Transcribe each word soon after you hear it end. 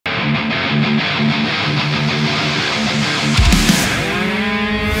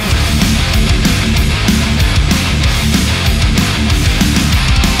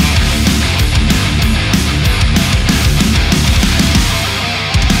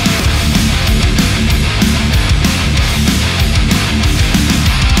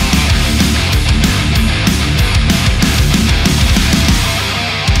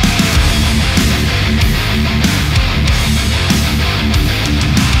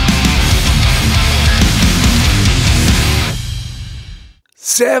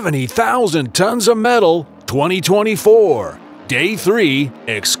70,000 Tons of Metal 2024, Day 3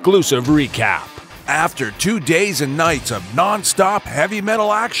 exclusive recap. After 2 days and nights of non-stop heavy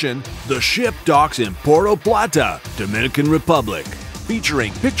metal action, the ship docks in Puerto Plata, Dominican Republic,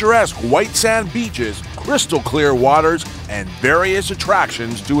 featuring picturesque white sand beaches, crystal clear waters, and various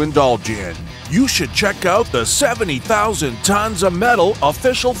attractions to indulge in. You should check out the 70,000 Tons of Metal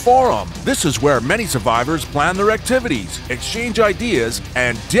official forum. This is where many survivors plan their activities, exchange ideas,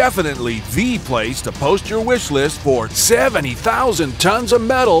 and definitely the place to post your wish list for 70,000 Tons of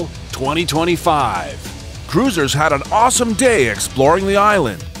Metal 2025. Cruisers had an awesome day exploring the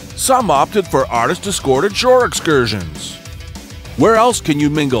island. Some opted for artist-escorted shore excursions. Where else can you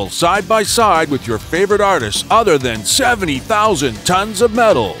mingle side by side with your favorite artists other than 70,000 Tons of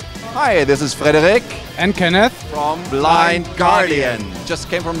Metal? Hi, this is Frederick and Kenneth from Blind Guardian. Just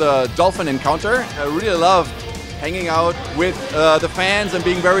came from the Dolphin encounter. I really loved hanging out with the fans and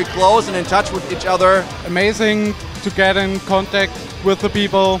being very close and in touch with each other. Amazing to get in contact with the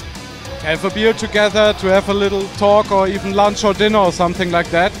people, have a beer together, to have a little talk or even lunch or dinner or something like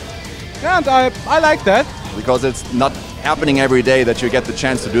that. And I like that. Because it's not happening every day that you get the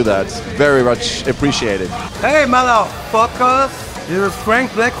chance to do that. It's very much appreciated. Hey motherfuckers! This is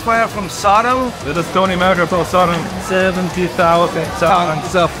Frank Blackfire from SODOM. This is Tony Merger from SODOM. 70,000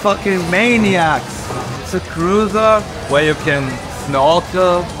 tons of fucking maniacs. It's a cruiser where you can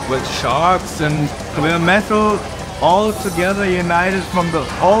snorkel with sharks, and we're metal all together, united from the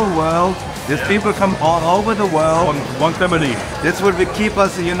whole world. These people come all over the world. One family. This would keep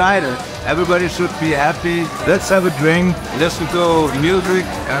us united. Everybody should be happy. Let's have a drink, listen to music,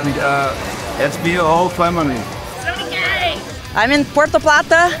 and let's be a whole family. I'm in Puerto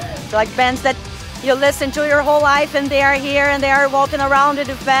Plata, like bands that you listen to your whole life, and they are here and they are walking around with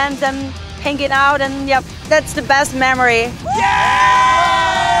the fans and hanging out, and yep, that's the best memory.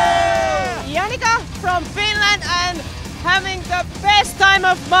 Yeah! Janica from Finland and having the best time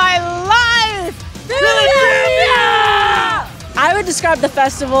of my life! Philadelphia! I would describe the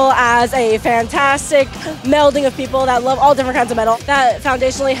festival as a fantastic melding of people that love all different kinds of metal, that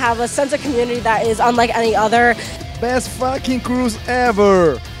foundationally have a sense of community that is unlike any other. Best fucking cruise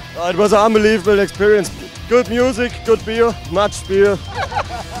ever! It was an unbelievable experience. Good music, good beer, much beer.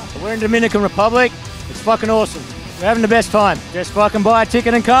 We're in Dominican Republic. It's fucking awesome. We're having the best time. Just fucking buy a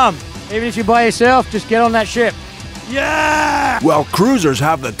ticket and come. Even if you're by yourself, just get on that ship. Yeah! While cruisers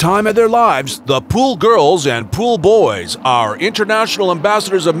have the time of their lives, the pool girls and pool boys, our international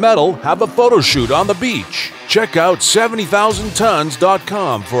ambassadors of metal, have a photo shoot on the beach. Check out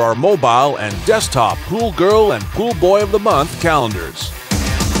 70,000tons.com for our mobile and desktop Pool Girl and Pool Boy of the Month calendars.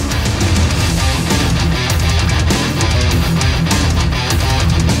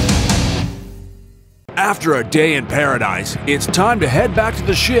 After a day in paradise, it's time to head back to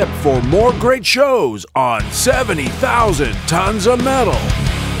the ship for more great shows on 70,000 Tons of Metal.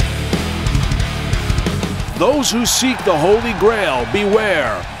 Those who seek the Holy Grail,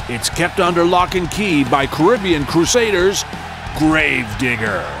 beware. It's kept under lock and key by Caribbean crusaders,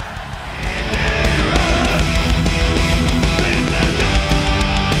 Gravedigger.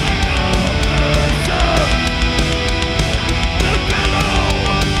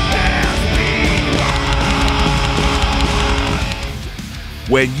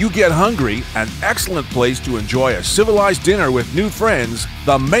 When you get hungry, an excellent place to enjoy a civilized dinner with new friends,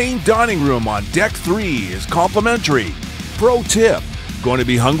 the main dining room on Deck 3 is complimentary. Pro tip, going to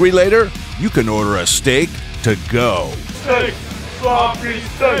be hungry later? You can order a steak to go. Steak! Sloppy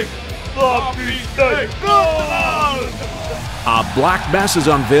steak! Sloppy steak! A black mass is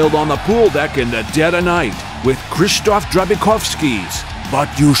unveiled on the pool deck in the dead of night with Krzysztof Drabikovsky's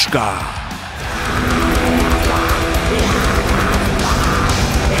Batyushka.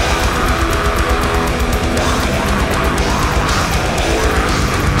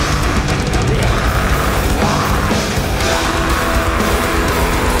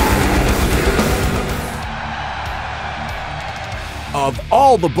 Of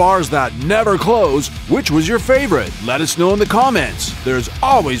all the bars that never close, which was your favorite? Let us know in the comments. There's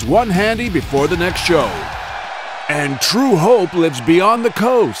always one handy before the next show. And true hope lives beyond the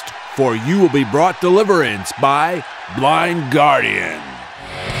coast, for you will be brought deliverance by Blind Guardian.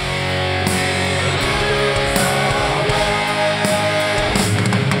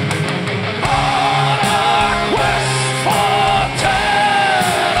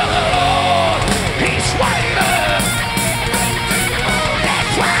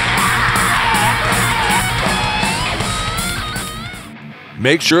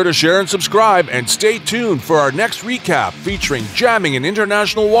 Make sure to share and subscribe, and stay tuned for our next recap featuring jamming in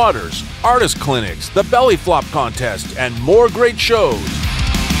international waters, artist clinics, the belly flop contest, and more great shows.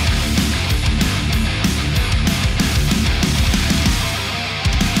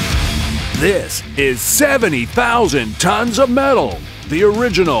 This is 70,000 tons of metal, the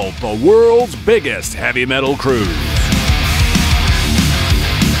original, the world's biggest heavy metal cruise.